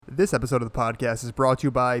This episode of the podcast is brought to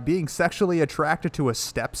you by being sexually attracted to a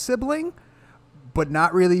step sibling, but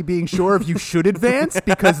not really being sure if you should advance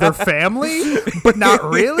because they're family, but not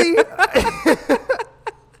really.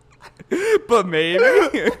 But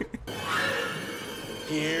maybe.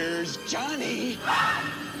 Here's Johnny.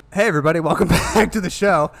 Hey everybody, welcome back to the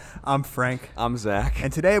show. I'm Frank. I'm Zach.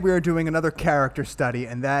 And today we are doing another character study,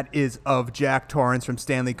 and that is of Jack Torrance from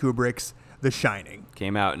Stanley Kubrick's The Shining.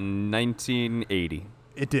 Came out in 1980.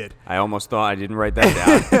 It did. I almost thought I didn't write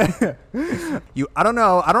that down. I don't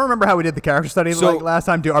know. I don't remember how we did the character study last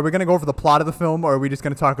time. Are we going to go over the plot of the film, or are we just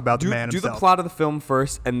going to talk about the man himself? Do the plot of the film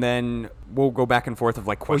first, and then we'll go back and forth of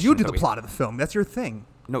questions. Well, you do the plot of the film. That's your thing.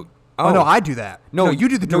 No. Oh, no, I do that. No, you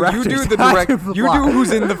do the director. You do the director. You do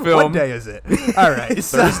who's in the film. What day is it? All right.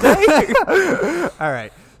 Thursday? All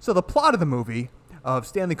right. So the plot of the movie of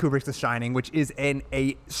Stanley Kubrick's The Shining, which is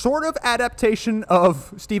a sort of adaptation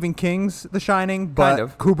of Stephen King's The Shining, but kind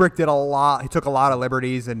of. Kubrick did a lot. He took a lot of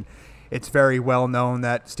liberties, and it's very well known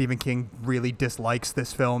that Stephen King really dislikes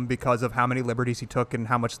this film because of how many liberties he took and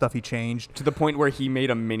how much stuff he changed. To the point where he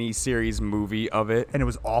made a mini-series movie of it. And it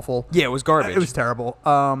was awful. Yeah, it was garbage. It was terrible.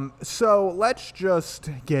 So let's just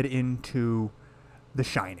get into The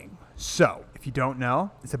Shining. So, if you don't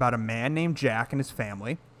know, it's about a man named Jack and his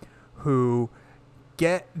family who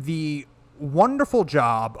get the wonderful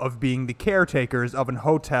job of being the caretakers of an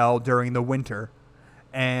hotel during the winter.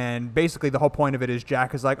 And basically the whole point of it is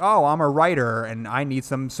Jack is like, oh, I'm a writer and I need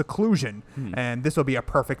some seclusion and this will be a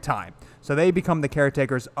perfect time. So they become the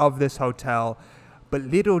caretakers of this hotel, but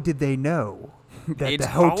little did they know that it's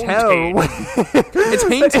the hotel it's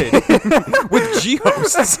painted with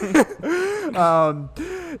geosts.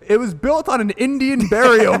 It was built on an Indian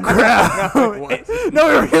burial ground.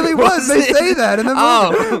 No, it really was. They say that in the movie.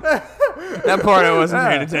 Oh. That part I wasn't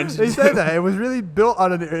paying attention to. They say that. It was really built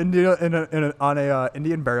on an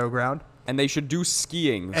Indian burial ground. And they should do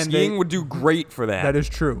skiing. And Skiing would do great for that. That is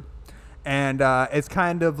true. And it's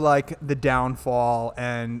kind of like the downfall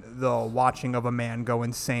and the watching of a man go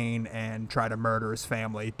insane and try to murder his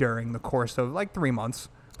family during the course of 3 months,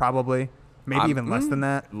 probably. Maybe even less than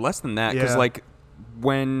that. Less than that, because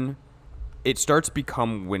when it starts to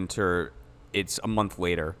become winter, it's a month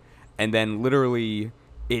later. And then literally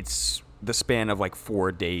it's the span of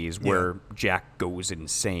 4 days where Jack goes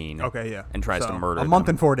insane. Okay, yeah. And tries to murder a month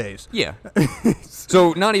them. and 4 days. Yeah.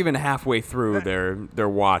 So not even halfway through their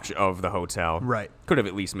watch of the hotel. Right. Could have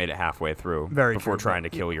at least made it halfway through before trying to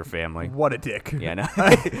kill your family. What a dick. Yeah, no.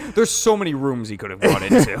 There's so many rooms he could have gone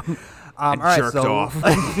into and jerked off.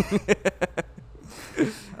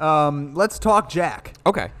 Let's talk Jack.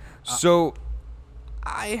 Okay. So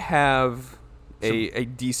I have a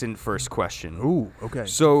decent first question. Ooh, okay.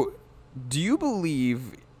 So do you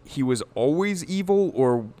believe he was always evil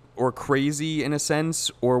or crazy in a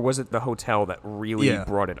sense, or was it the hotel that really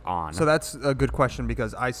brought it on? So that's a good question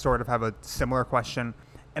because I sort of have a similar question.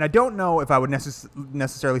 And I don't know if I would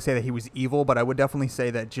necessarily say that he was evil, but I would definitely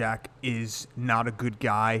say that Jack is not a good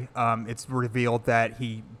guy. It's revealed that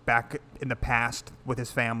he, back in the past with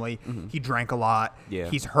his family, he drank a lot. Yeah.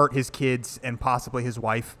 He's hurt his kids and possibly his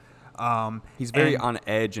wife. He's very on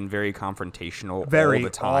edge and very confrontational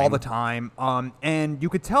all the time. And you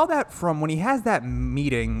could tell that from when he has that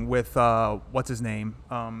meeting with, what's his name?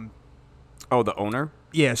 The owner?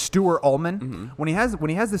 Yeah, Stuart Ullman. Mm-hmm. When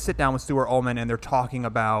he has the sit down with Stuart Ullman and they're talking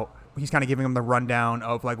about, he's kind of giving him the rundown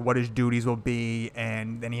of what his duties will be,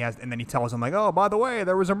 and then he tells him oh, by the way,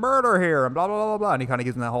 there was a murder here and blah blah blah blah, and he kind of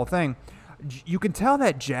gives him that whole thing. You can tell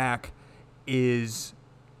that Jack is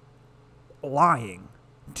lying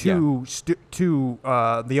to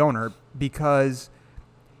the owner because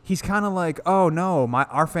he's kind of oh no,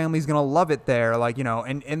 our family's gonna love it there,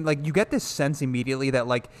 and you get this sense immediately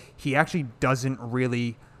that he actually doesn't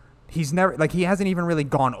really, he's never he hasn't even really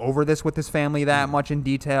gone over this with his family that much in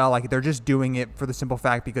detail. They're just doing it for the simple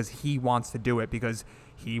fact because he wants to do it, because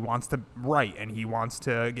he wants to write and he wants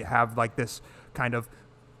to have this kind of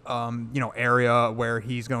area where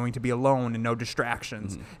he's going to be alone and no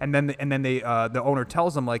distractions. And then the owner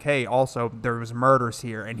tells him hey, also there was murders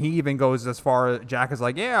here, and he even goes as far, Jack is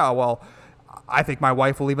yeah, well, I think my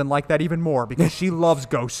wife will even like that even more because she loves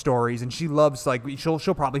ghost stories and she loves she'll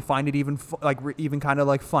probably find it even even kind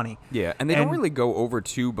of funny. Yeah, and they don't really go over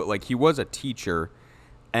too, but he was a teacher.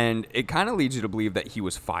 And it kind of leads you to believe that he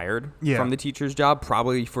was fired from the teacher's job,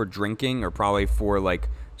 probably for drinking or probably for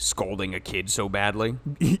scolding a kid so badly.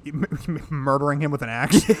 Murdering him with an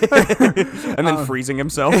axe. And then freezing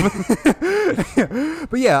himself.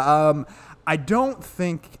 But yeah, I don't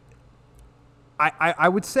think... I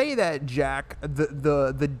would say that Jack,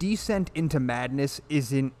 the descent into madness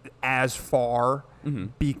isn't as far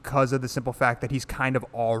because of the simple fact that he's kind of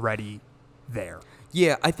already there.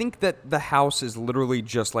 Yeah, I think that the house is literally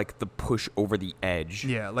just like the push over the edge.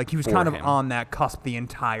 Yeah, like he was kind of on that cusp the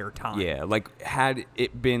entire time. Yeah, like had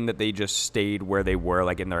it been that they just stayed where they were,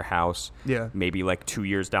 like in their house, maybe like 2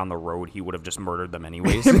 years down the road, he would have just murdered them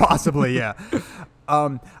anyways. Possibly, yeah.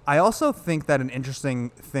 I also think that an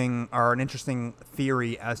interesting thing or an interesting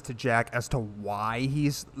theory as to Jack as to why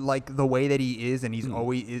he's like the way that he is and he's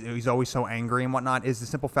always so angry and whatnot is the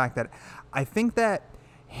simple fact that I think that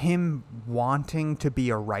him wanting to be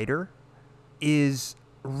a writer is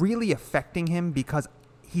really affecting him because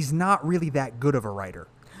he's not really that good of a writer.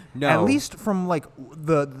 No. At least from like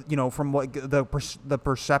the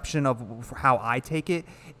perception of how I take it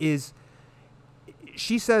is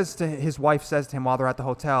his wife says to him while they're at the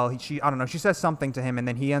hotel, she says something to him and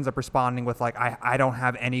then he ends up responding with like, I don't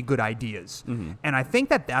have any good ideas. And I think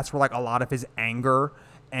that that's where like a lot of his anger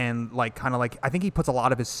and like kind of like, I think he puts a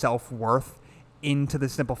lot of his self-worth into the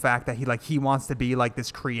simple fact that he wants to be like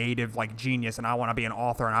this creative like genius and I want to be an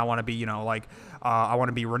author and I want to be I want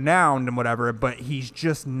to be renowned and whatever, but he's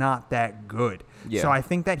just not that good. So I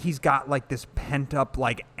think that he's got like this pent up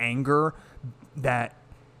like anger that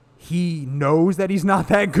he knows that he's not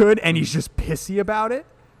that good and he's just pissy about it.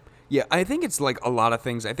 Yeah, I think it's like a lot of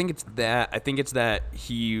things. I think it's that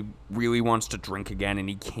he really wants to drink again and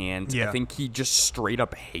he can't. I think he just straight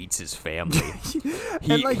up hates his family.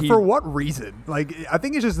 For what reason? Like, I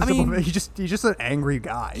think it's just he's just an angry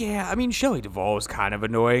guy. Yeah, I mean, Shelley Duvall is kind of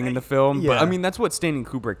annoying in the film, but I mean that's what Stanley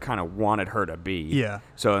Kubrick kind of wanted her to be. Yeah.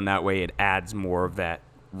 So in that way, it adds more of that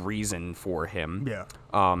reason for him. Yeah.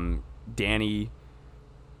 Danny.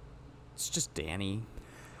 It's just Danny.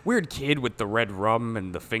 Weird kid with the red rum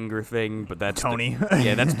and the finger thing, but that's Tony.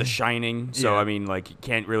 That's The Shining. So I mean, like, you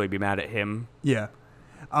can't really be mad at him. Yeah.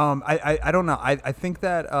 I don't know. I think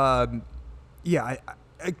that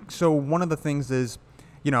so one of the things is,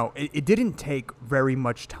 it didn't take very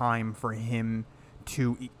much time for him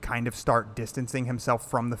to kind of start distancing himself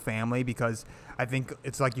from the family because I think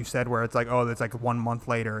it's like you said where it's like, oh, it's like 1 month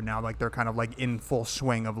later and now like they're kind of like in full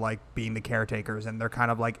swing of like being the caretakers and they're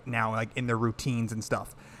kind of like now like in their routines and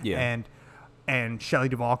stuff. Yeah. And Shelley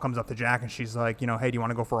Duvall comes up to Jack and she's like, hey, do you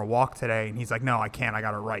want to go for a walk today? And he's like, no, I can't. I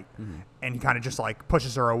got to write. And he kind of just like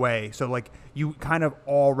pushes her away. So like you kind of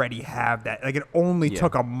already have that. Like it only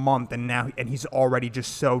took a month and he's already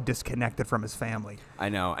just so disconnected from his family. I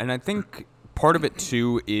know. And I think part of it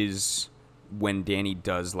too is when Danny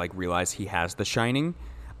does like realize he has the Shining,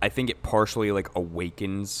 I think it partially like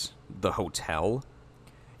awakens the hotel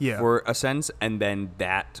for a sense, and then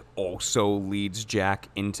that also leads Jack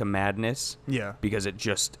into madness. Yeah. Because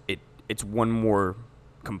it's one more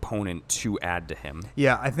component to add to him.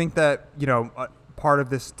 Yeah, I think that, part of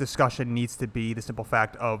this discussion needs to be the simple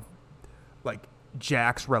fact of like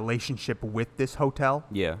Jack's relationship with this hotel.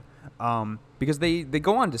 Yeah. Because they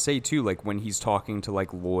go on to say too, like when he's talking to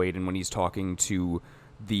like Lloyd and when he's talking to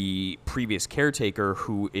the previous caretaker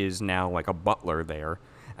who is now like a butler there,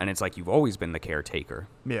 and it's like, you've always been the caretaker.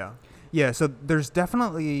 Yeah. Yeah. So there's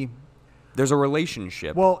a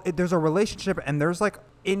relationship. Well, there's a relationship, and there's like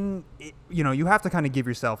you have to kind of give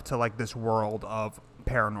yourself to like this world of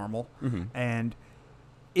paranormal, and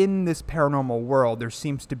in this paranormal world, there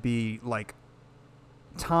seems to be like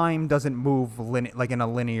time doesn't move like in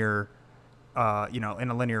a linear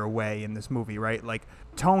way in this movie, right? Like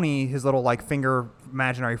Tony, his little like finger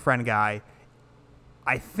imaginary friend guy,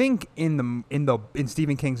 I think in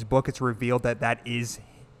Stephen King's book it's revealed that is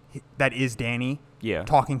Danny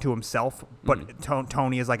talking to himself, but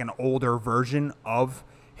Tony is like an older version of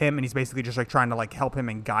him, and he's basically just like trying to like help him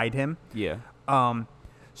and guide him. Yeah.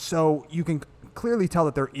 So you can clearly tell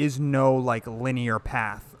that there is no like linear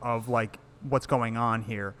path of like what's going on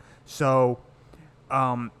here. So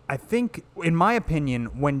I think, in my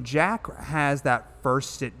opinion, when Jack has that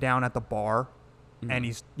first sit down at the bar, and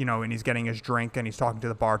he's getting his drink and he's talking to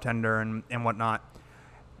the bartender and whatnot,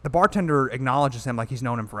 the bartender acknowledges him like he's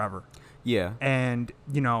known him forever. Yeah. And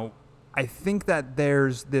I think that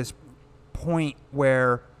there's this point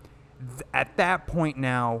where at that point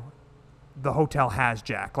now the hotel has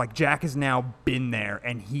Jack. Like Jack has now been there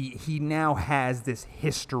and he now has this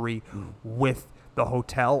history with the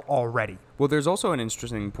hotel already. Well, there's also an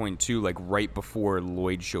interesting point too, like right before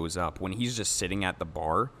Lloyd shows up, when he's just sitting at the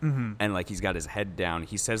bar and like he's got his head down,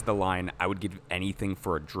 he says the line, "I would give anything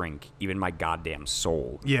for a drink, even my goddamn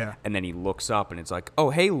soul." Yeah. And then he looks up and it's like, "Oh,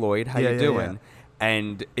 hey Lloyd, how you doing?" Yeah.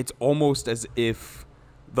 And it's almost as if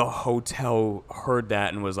the hotel heard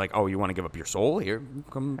that and was like, "Oh, you want to give up your soul? Here,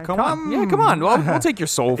 come come. on, yeah, come on. We'll take your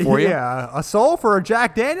soul for you." Yeah, a soul for a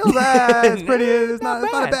Jack Daniels. It's pretty. It's not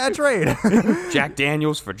a bad trade. Jack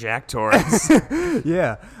Daniels for Jack Torrance.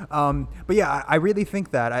 Yeah, but yeah, I really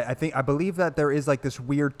think that I believe that there is like this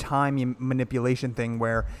weird time manipulation thing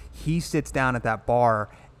where he sits down at that bar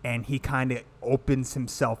and he kind of opens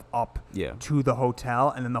himself up to the hotel,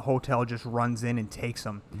 and then the hotel just runs in and takes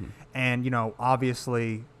him. Mm-hmm. And, you know,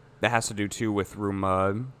 obviously... That has to do, too, with room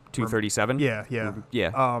 237?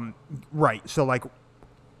 Yeah. Right. So, like,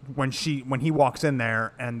 when he walks in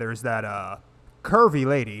there, and there's that curvy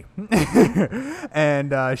lady,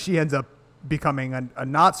 and she ends up becoming a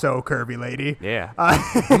not-so-curvy lady. Yeah.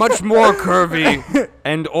 Much more curvy,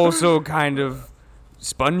 and also kind of...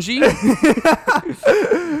 spongy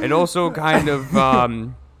and also kind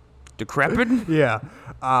of decrepit. Yeah.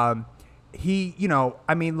 He, you know,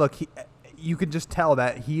 I mean, look, you can just tell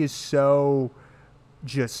that he is so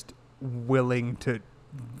just willing to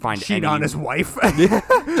cheat on his wife.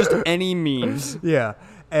 Just any means. Yeah.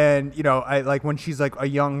 And, you know, I like when she's like a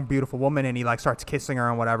young, beautiful woman and he like starts kissing her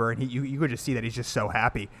and whatever. And you could just see that he's just so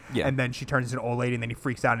happy. Yeah. And then she turns into an old lady and then he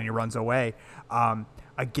freaks out and he runs away.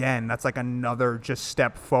 Again, that's like another just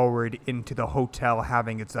step forward into the hotel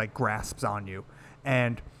having its like grasps on you.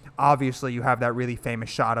 And obviously you have that really famous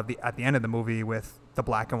shot of at the end of the movie with the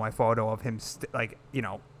black and white photo of him like, you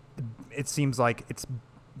know, it seems like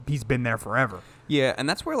he's been there forever. Yeah, and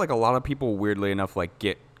that's where like a lot of people weirdly enough like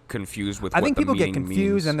get confused with I what think the people get meaning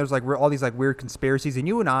confused means. And there's like all these like weird conspiracies, and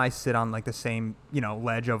you and I sit on like the same, you know,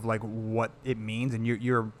 ledge of like what it means, and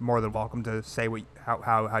you're more than welcome to say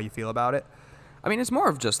how you feel about it. I mean, it's more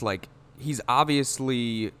of just like he's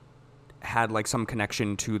obviously had like some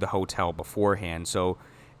connection to the hotel beforehand. So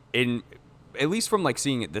at least from like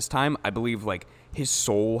seeing it this time, I believe like his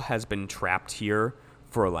soul has been trapped here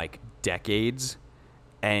for like decades,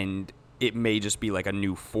 and it may just be like a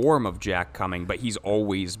new form of Jack coming, but he's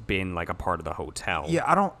always been like a part of the hotel. Yeah,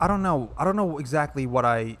 I don't know exactly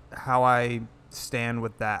how I stand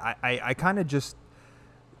with that. I kind of just,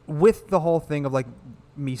 with the whole thing of like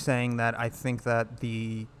me saying that I think that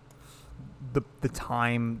the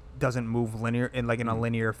time doesn't move linear in a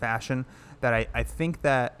linear fashion, that I think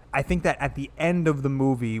that at the end of the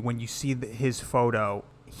movie when you see his photo,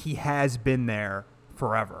 he has been there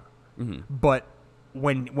forever. Mm-hmm. But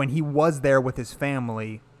when he was there with his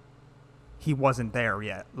family, he wasn't there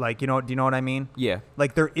yet. Like, do you know what I mean? Yeah.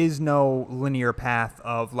 Like there is no linear path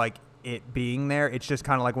of like it being there. It's just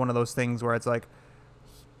kind of like one of those things where it's like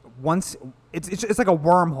once it's like a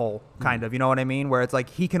wormhole kind of, you know what I mean? Where it's like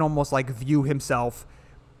he can almost like view himself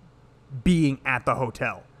being at the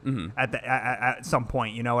hotel at some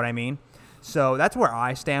point, you know what I mean? So that's where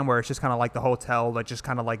I stand, where it's just kind of like the hotel that just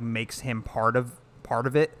kind of like makes him part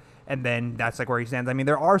of it. And then that's like where he stands. I mean,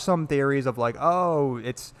 there are some theories of like, oh,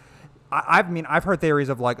 I've heard theories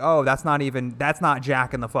of like, oh, that's not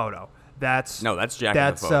Jack in the photo. That's Jack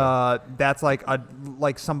in the photo. That's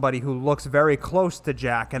like somebody who looks very close to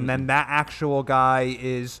Jack, and then that actual guy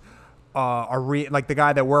is like the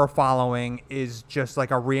guy that we're following is just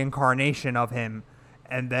like a reincarnation of him,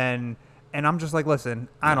 and I'm just like, listen,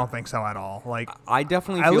 I don't think so at all. Like, I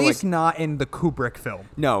definitely at feel least like, not in the Kubrick film.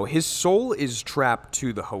 No, his soul is trapped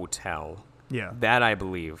to the hotel. Yeah, that I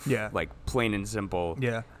believe. Yeah, like plain and simple.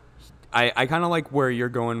 Yeah, I kind of like where you're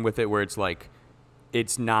going with it, where it's like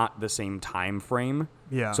it's not the same time frame.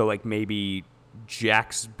 Yeah. So like maybe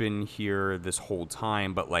Jack's been here this whole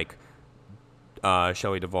time, but like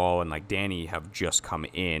Shelley Duvall and like Danny have just come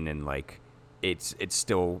in, and like it's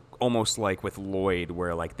still almost like with Lloyd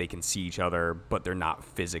where like they can see each other but they're not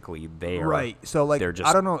physically there. Right. So like they're just,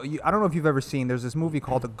 I don't know if you've ever seen, there's this movie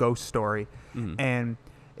called A Ghost Story, and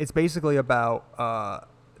it's basically about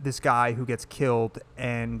this guy who gets killed,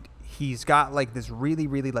 and he's got like this really,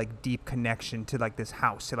 really like deep connection to like this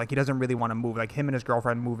house. So, like he doesn't really want to move. Like him and his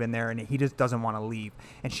girlfriend move in there, and he just doesn't want to leave.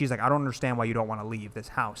 And she's like, I don't understand why you don't want to leave this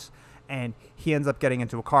house. And he ends up getting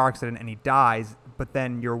into a car accident and he dies. But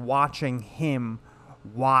then you're watching him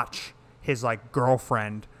watch his like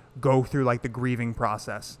girlfriend go through like the grieving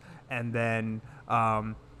process, and then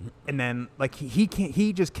like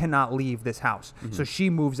he just cannot leave this house. So she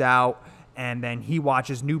moves out. And then he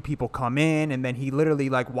watches new people come in, and then he literally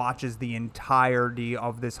like watches the entirety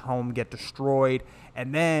of this home get destroyed.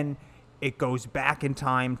 And then it goes back in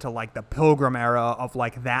time to like the Pilgrim era of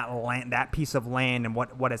like that land, that piece of land, and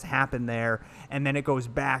what has happened there. And then it goes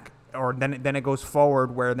back, or then it goes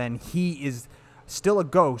forward, where then he is still a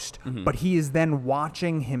ghost, but he is then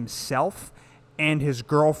watching himself and his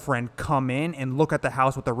girlfriend come in and look at the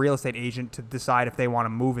house with the real estate agent to decide if they want to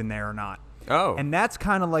move in there or not. Oh. And that's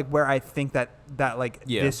kind of like where I think that like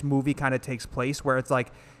this movie kind of takes place, where it's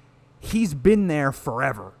like he's been there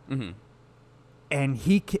forever. Mm-hmm. And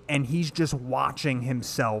he's just watching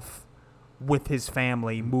himself with his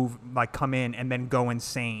family come in and then go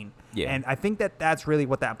insane. Yeah. And I think that's really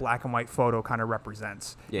what that black and white photo kind of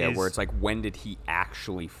represents. Yeah, where it's like, when did he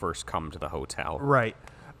actually first come to the hotel? Right.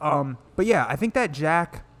 But yeah, I think that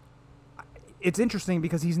Jack, it's interesting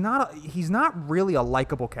because he's not really a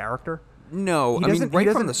likable character. No, I mean,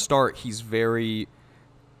 right from the start, he's very...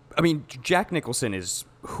 I mean, Jack Nicholson is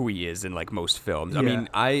who he is in, like, most films. I mean,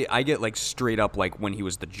 I get, like, straight up, like, when he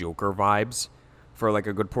was the Joker vibes for, like,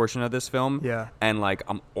 a good portion of this film. Yeah. And, like,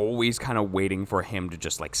 I'm always kind of waiting for him to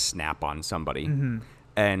just, like, snap on somebody. Mm-hmm.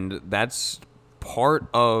 And that's part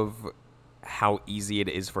of how easy it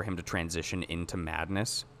is for him to transition into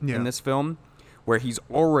madness in this film, where he's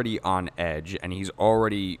already on edge and he's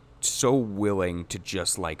already so willing to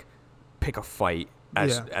just, like, pick a fight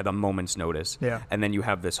at a moment's notice. Yeah. And then you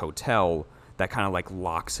have this hotel that kind of like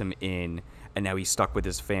locks him in, and now he's stuck with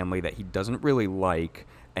his family that he doesn't really like,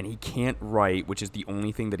 and he can't write, which is the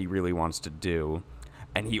only thing that he really wants to do.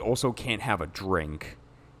 And he also can't have a drink,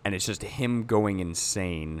 and it's just him going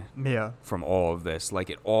insane from all of this. Like,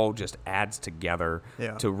 it all just adds together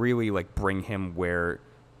to really like bring him where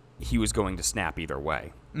he was going to snap either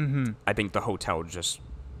way. Mm-hmm. I think the hotel just,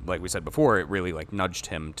 like we said before, it really like nudged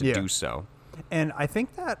him to do so. And I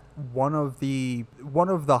think that one of the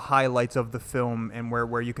highlights of the film, and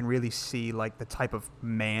where you can really see like the type of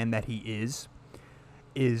man that he is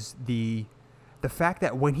the fact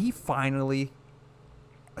that when he finally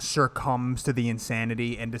succumbs to the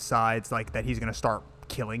insanity and decides like that he's going to start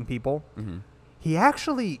killing people, he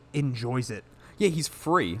actually enjoys it. Yeah, he's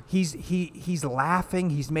free. He's laughing,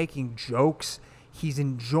 he's making jokes. He's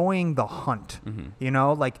enjoying the hunt, you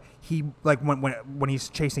know, like when he's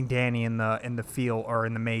chasing Danny in the field or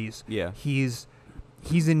in the maze. Yeah, he's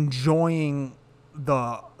enjoying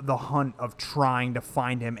the hunt of trying to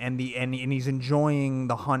find him, and he's enjoying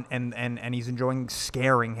the hunt and he's enjoying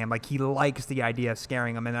scaring him. Like, he likes the idea of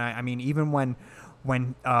scaring him. And I mean, even when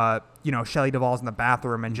Shelley Duvall's in the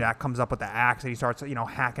bathroom and Jack comes up with the axe and he starts,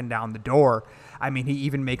 hacking down the door. I mean, he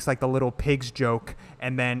even makes like the little pigs joke,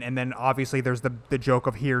 and then obviously there's the joke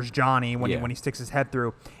of here's Johnny when he sticks his head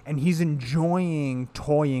through, and he's enjoying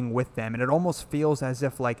toying with them, and it almost feels as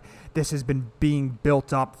if like this has been being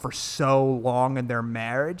built up for so long in their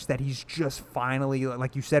marriage that he's just finally,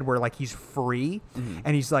 like you said, where like he's free,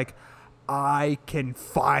 and he's like, I can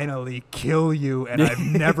finally kill you, and I've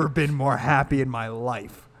never been more happy in my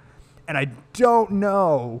life. And I don't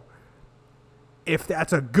know if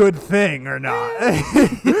that's a good thing or not.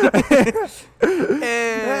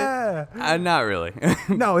 Not really.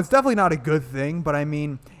 No, it's definitely not a good thing, but I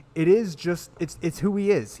mean, it is just, it's who he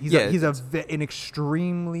is. He's an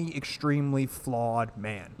extremely flawed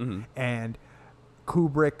man. And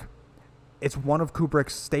Kubrick, it's one of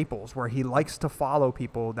Kubrick's staples, where he likes to follow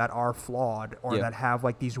people that are flawed or that have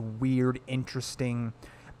like these weird, interesting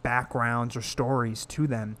backgrounds or stories to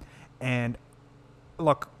them. And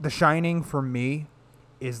look, The Shining for me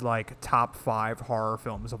is like top 5 horror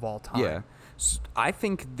films of all time. Yeah. I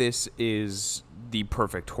think this is the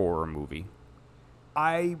perfect horror movie.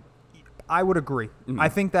 I would agree. I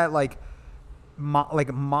think that like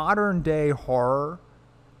modern day horror,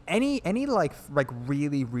 any like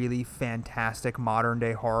really, really fantastic modern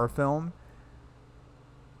day horror film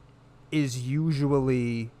is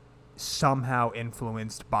usually somehow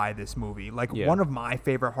influenced by this movie. Like, one of my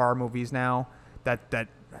favorite horror movies now that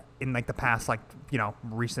in like the past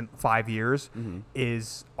recent 5 years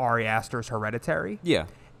is Ari Aster's Hereditary. Yeah.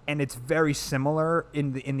 And it's very similar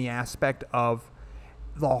in the aspect of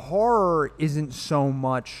the horror isn't so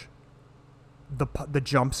much the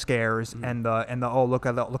jump scares and the oh, look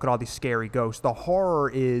at all these scary ghosts. The horror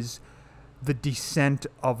is the descent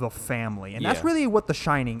of the family. And that's really what The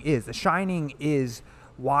Shining is. The Shining is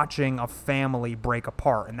watching a family break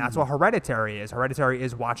apart, and that's what Hereditary is. Hereditary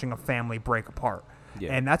is watching a family break apart.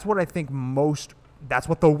 And that's what I think that's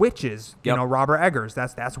what The Witch is. You know, Robert Eggers,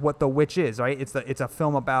 that's what The Witch is, right? It's a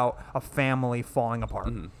film about a family falling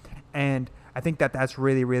apart. And I think that's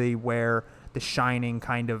really, really where The Shining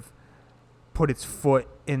kind of put its foot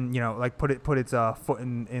in, put its foot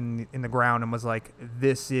in the ground and was like,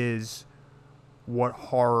 this is what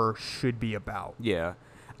horror should be about. Yeah.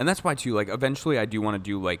 And that's why, too, like, eventually I do want to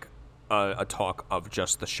do, like, a talk of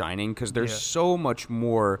just The Shining, because there's so much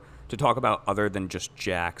more to talk about other than just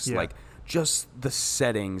Jack's. Like, just the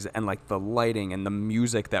settings and, like, the lighting and the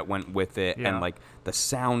music that went with it and, like, the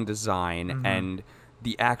sound design and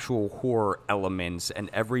the actual horror elements and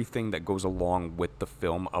everything that goes along with the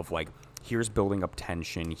film of like, here's building up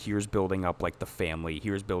tension, here's building up like the family,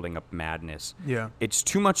 here's building up madness. Yeah. It's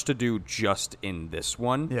too much to do just in this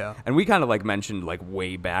one. Yeah. And we kind of like mentioned like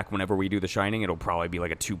way back, whenever we do The Shining, it'll probably be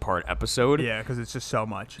like a 2-part episode. Yeah, because it's just so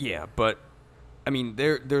much. Yeah, but I mean,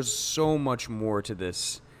 there's so much more to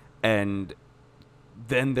this, and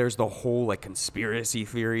then there's the whole like conspiracy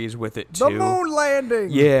theories with it too. The moon landing.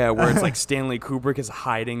 Yeah, where it's like Stanley Kubrick is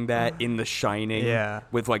hiding that in The Shining. Yeah.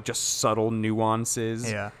 With like just subtle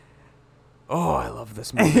nuances. Yeah. Oh, I love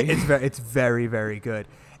this movie. It's very, very good.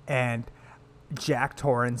 And Jack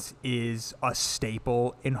Torrance is a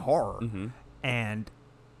staple in horror. Mm-hmm. And,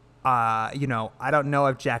 you know, I don't know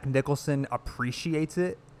if Jack Nicholson appreciates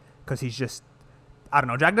it because he's just, I don't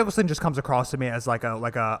know. Jack Nicholson just comes across to me as like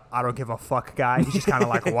a I don't give a fuck guy. He's just kind of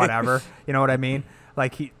like whatever. You know what I mean?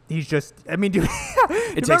 Like he's just. I mean,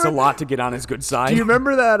 it takes a lot to get on his good side. Do you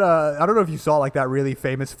remember that? I don't know if you saw like that really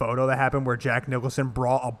famous photo that happened where Jack Nicholson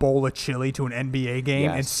brought a bowl of chili to an NBA game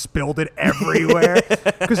and spilled it everywhere.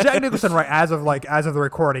 Because Jack Nicholson, right as of the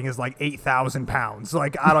recording, is like 8,000 pounds.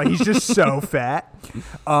 Like I don't. He's just so fat.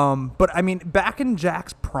 But I mean, back in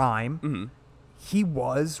Jack's prime, he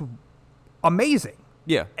was amazing.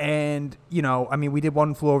 Yeah. And, you know, I mean, we did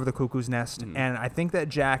One Flew Over the Cuckoo's Nest, and I think that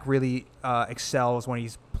Jack really excels when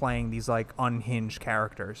he's playing these, like, unhinged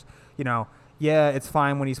characters. You know, yeah, it's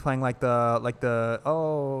fine when he's playing, like anger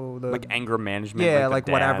management. Yeah, like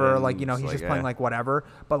whatever. Like, you know, he's just playing, like, whatever.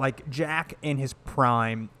 But, like, Jack in his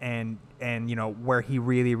prime and you know, where he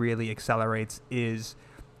really, really accelerates is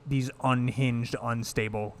these unhinged,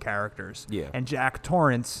 unstable characters. Yeah. And Jack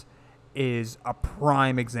Torrance is a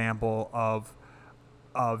prime example of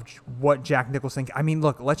what Jack Nicholson. I mean,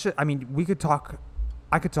 look, we could talk.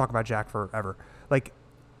 I could talk about Jack forever. Like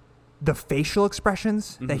the facial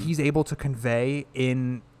expressions that he's able to convey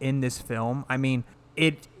in this film. I mean,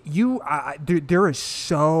 there is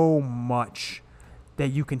so much that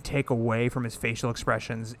you can take away from his facial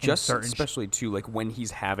expressions. Just especially too, like when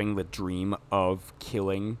he's having the dream of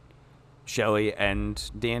killing Shelley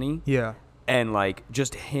and Danny. Yeah. And like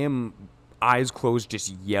just him, eyes closed,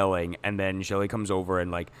 just yelling, and then Shelley comes over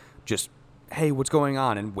and like just, hey, what's going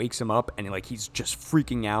on, and wakes him up, and like he's just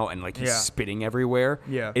freaking out and like he's spitting everywhere.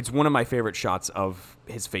 Yeah. It's one of my favorite shots of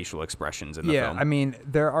his facial expressions in the film. I mean,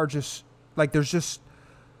 there's just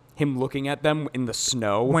him looking at them in the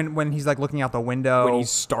snow when he's like looking out the window when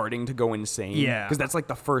he's starting to go insane. Yeah, because that's like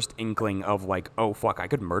the first inkling of like, oh fuck, I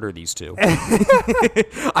could murder these two.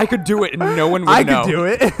 I could do it and no one would know. I could do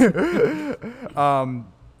it.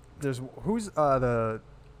 Who's the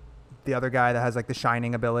other guy that has like the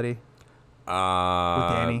shining ability? With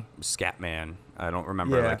Danny? Scatman. I don't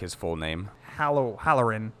remember like his full name.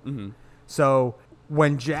 Halloran. So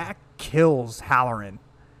when Jack kills Halloran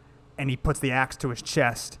and he puts the axe to his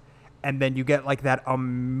chest, and then you get like that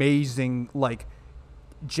amazing like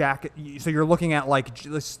Jack. So you're looking at like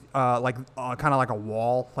this kind of like a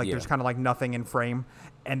wall. Like there's kind of like nothing in frame.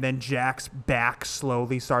 And then Jack's back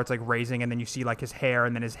slowly starts like raising, and then you see like his hair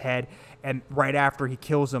and then his head. And right after he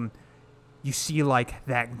kills him, you see like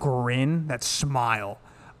that grin, that smile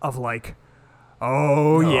of like,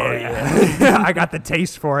 oh yeah. I got the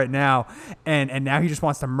taste for it now. And now he just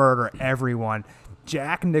wants to murder everyone.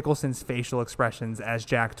 Jack Nicholson's facial expressions as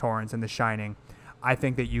Jack Torrance in The Shining, I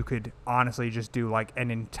think that you could honestly just do like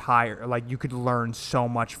an entire, like you could learn so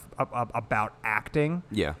much about acting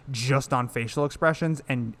just on facial expressions.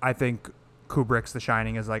 And I think Kubrick's The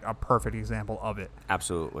Shining is like a perfect example of it.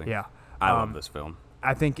 Absolutely. Yeah. I love this film.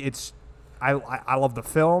 I think I love the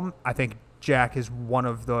film. I think Jack is one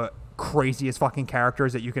of the craziest fucking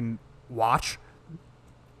characters that you can watch.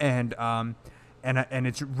 And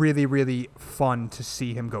it's really, really fun to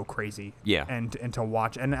see him go crazy. Yeah. And to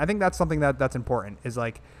watch. And I think that's something that's important is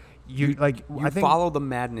like you I think follow the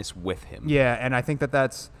madness with him. Yeah, and I think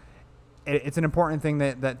it's an important thing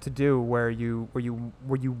that to do where you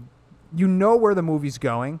know where the movie's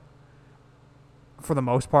going. For the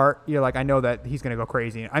most part, you're like, I know that he's gonna go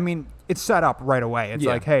crazy. I mean, it's set up right away. It's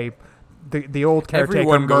like, hey, the old caretaker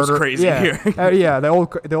everyone goes crazy here.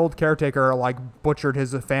 The old caretaker like butchered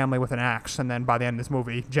his family with an axe, and then by the end of this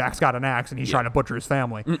movie, Jack's got an axe and he's trying to butcher his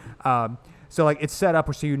family. So like it's set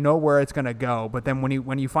up so you know where it's gonna go. But then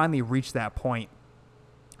when you finally reach that point,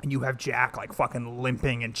 and you have Jack like fucking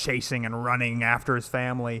limping and chasing and running after his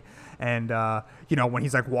family, and when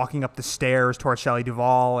he's like walking up the stairs towards Shelley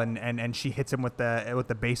Duvall, and she hits him with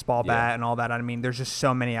the baseball bat and all that. I mean, there's just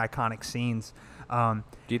so many iconic scenes. Do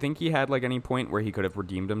you think he had like any point where he could have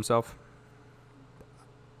redeemed himself?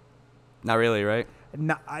 Not really, right?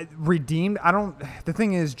 redeemed. I don't. The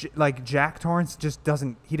thing is, like Jack Torrance just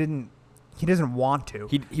doesn't. He doesn't want to.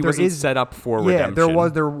 He wasn't set up for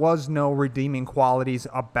redemption. There was no redeeming qualities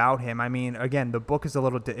about him. I mean, again, the book is a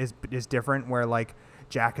little is different, where like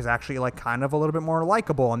Jack is actually like kind of a little bit more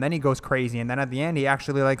likable, and then he goes crazy, and then at the end he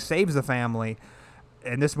actually like saves the family.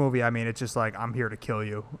 In this movie, I mean, it's just like, I'm here to kill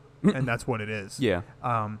you, and that's what it is. Yeah.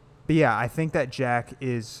 But yeah, I think that Jack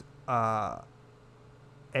is a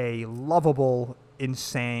lovable,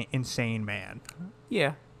 insane man.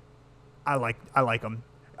 Yeah. I like him.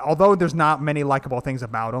 Although there's not many likable things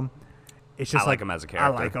about him, it's just I like him as a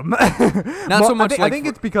character. I like him. Not so much. I think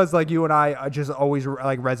it's because like you and I just always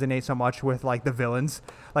like resonate so much with like the villains.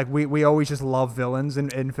 Like we always just love villains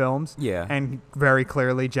in films. Yeah. And very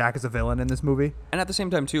clearly, Jack is a villain in this movie. And at the same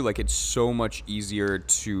time too, like it's so much easier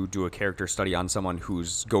to do a character study on someone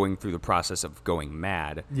who's going through the process of going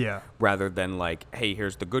mad. Yeah. Rather than like, hey,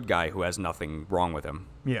 here's the good guy who has nothing wrong with him.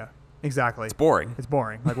 Yeah. Exactly. It's boring.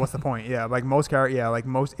 Like, what's the point? Yeah, like most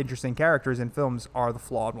interesting characters in films are the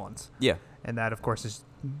flawed ones. Yeah. And that, of course, is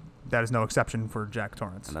no exception for Jack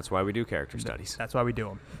Torrance. And that's why we do character studies. That's why we do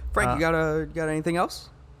them. Frank, you got anything else?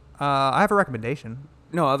 I have a recommendation.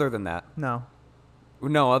 No, other than that. No,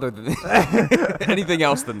 other than anything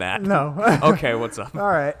else than that. No. Okay, what's up? All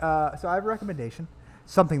right. So I have a recommendation,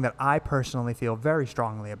 something that I personally feel very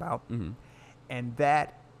strongly about, and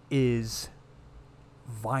that is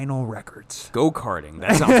vinyl records. Go-karting.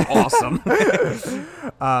 That sounds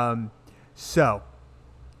awesome. So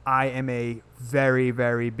I am a very,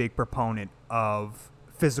 very big proponent of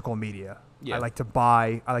physical media. Yeah. I like to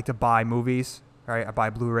buy movies, right? I buy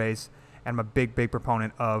Blu-rays, and I'm a big, big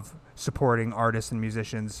proponent of supporting artists and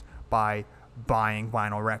musicians by buying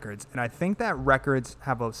vinyl records. And I think that records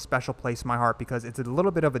have a special place in my heart because it's a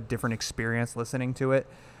little bit of a different experience listening to it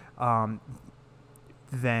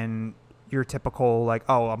than your typical, like,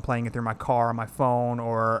 oh, I'm playing it through my car on my phone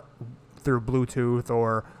or through Bluetooth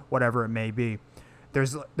or whatever it may be.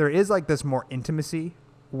 There is like this more intimacy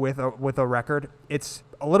with a record. It's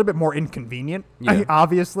a little bit more inconvenient,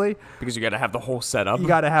 obviously, because you got to have the whole setup. You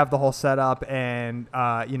got to have the whole setup, and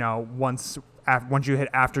once you hit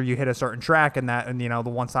a certain track and the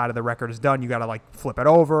one side of the record is done, you got to like flip it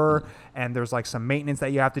over, and there's like some maintenance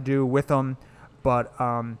that you have to do with them. But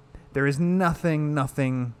there is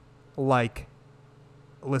nothing like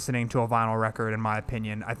listening to a vinyl record, in my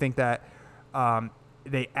opinion. I think that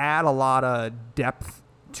they add a lot of depth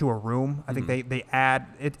to a room. I think they add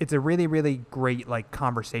it's a really, really great like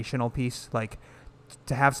conversational piece, like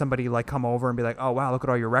to have somebody like come over and be like, oh wow, look at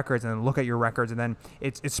all your records, and then look at your records, and then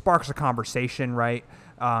it sparks a conversation, right?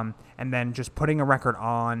 And then just putting a record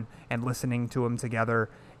on and listening to them together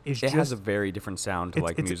has a very different sound to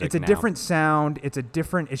like music. It's a different sound. It's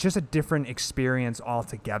just a different experience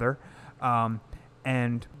altogether.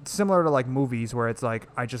 And similar to like movies, where it's like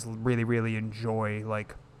I just really, really enjoy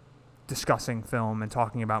like discussing film and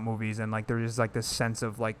talking about movies, and like there's like this sense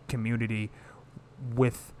of like community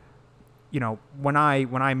with, when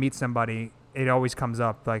I meet somebody, it always comes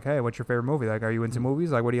up like, hey, what's your favorite movie? Like, are you into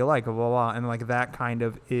movies? Like, what do you like? Blah, blah, blah. And like that kind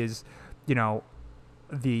of is,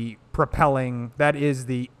 the propelling, that is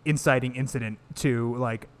the inciting incident to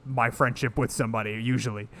like my friendship with somebody.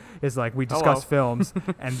 Usually is like we discuss films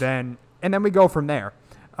and then we go from there.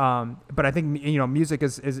 But I think music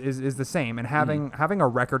is the same, and having a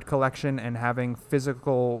record collection and having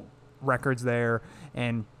physical records there,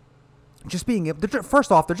 and just being able to,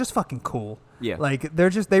 first off, they're just fucking cool. Yeah. Like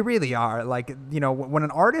they really are. Like, when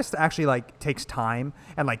an artist actually like takes time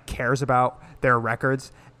and like cares about their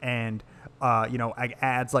records and like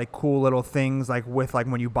adds like cool little things, like with like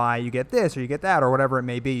when you buy, you get this or you get that or whatever it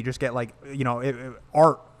may be. You just get like,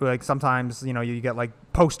 art, like sometimes, you get like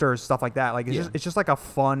posters, stuff like that. Like it's just like a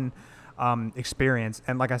fun experience.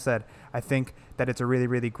 And like I said, I think that it's a really,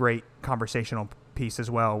 really great conversational piece as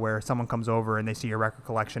well, where someone comes over and they see your record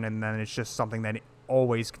collection, and then it's just something that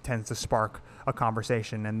always tends to spark a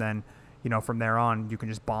conversation. And then, from there on, you can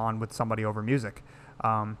just bond with somebody over music.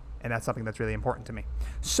 And that's something that's really important to me.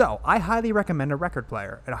 So I highly recommend a record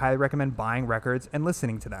player, and I highly recommend buying records and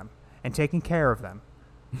listening to them and taking care of them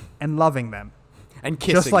and loving them. And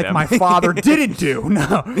kissing just like them. my father didn't do.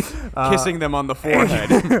 No. Kissing them on the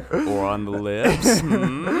forehead or on the lips.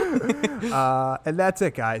 And that's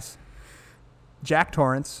it, guys. Jack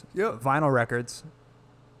Torrance, vinyl records.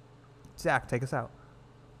 Zach, take us out.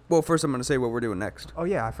 Well, first I'm going to say what we're doing next. Oh,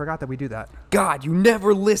 yeah, I forgot that we do that. God, you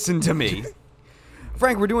never listen to me.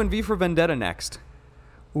 Frank, we're doing V for Vendetta next.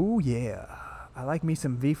 Ooh, yeah. I like me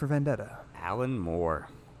some V for Vendetta. Alan Moore.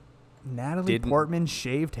 Natalie Portman's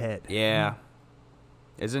shaved head. Yeah.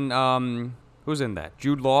 Isn't, who's in that?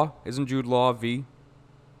 Jude Law? Isn't Jude Law V?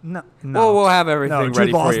 No. Well, we'll have everything Jude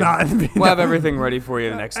ready for Law's you. not in V. We'll have everything ready for you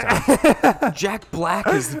the next time. Jack Black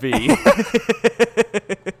is V.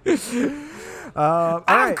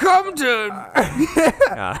 I've come to.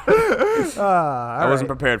 I wasn't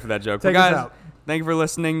prepared for that joke. Take but us guys, out. thank you for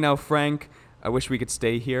listening. Now, Frank, I wish we could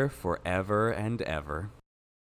stay here forever and ever.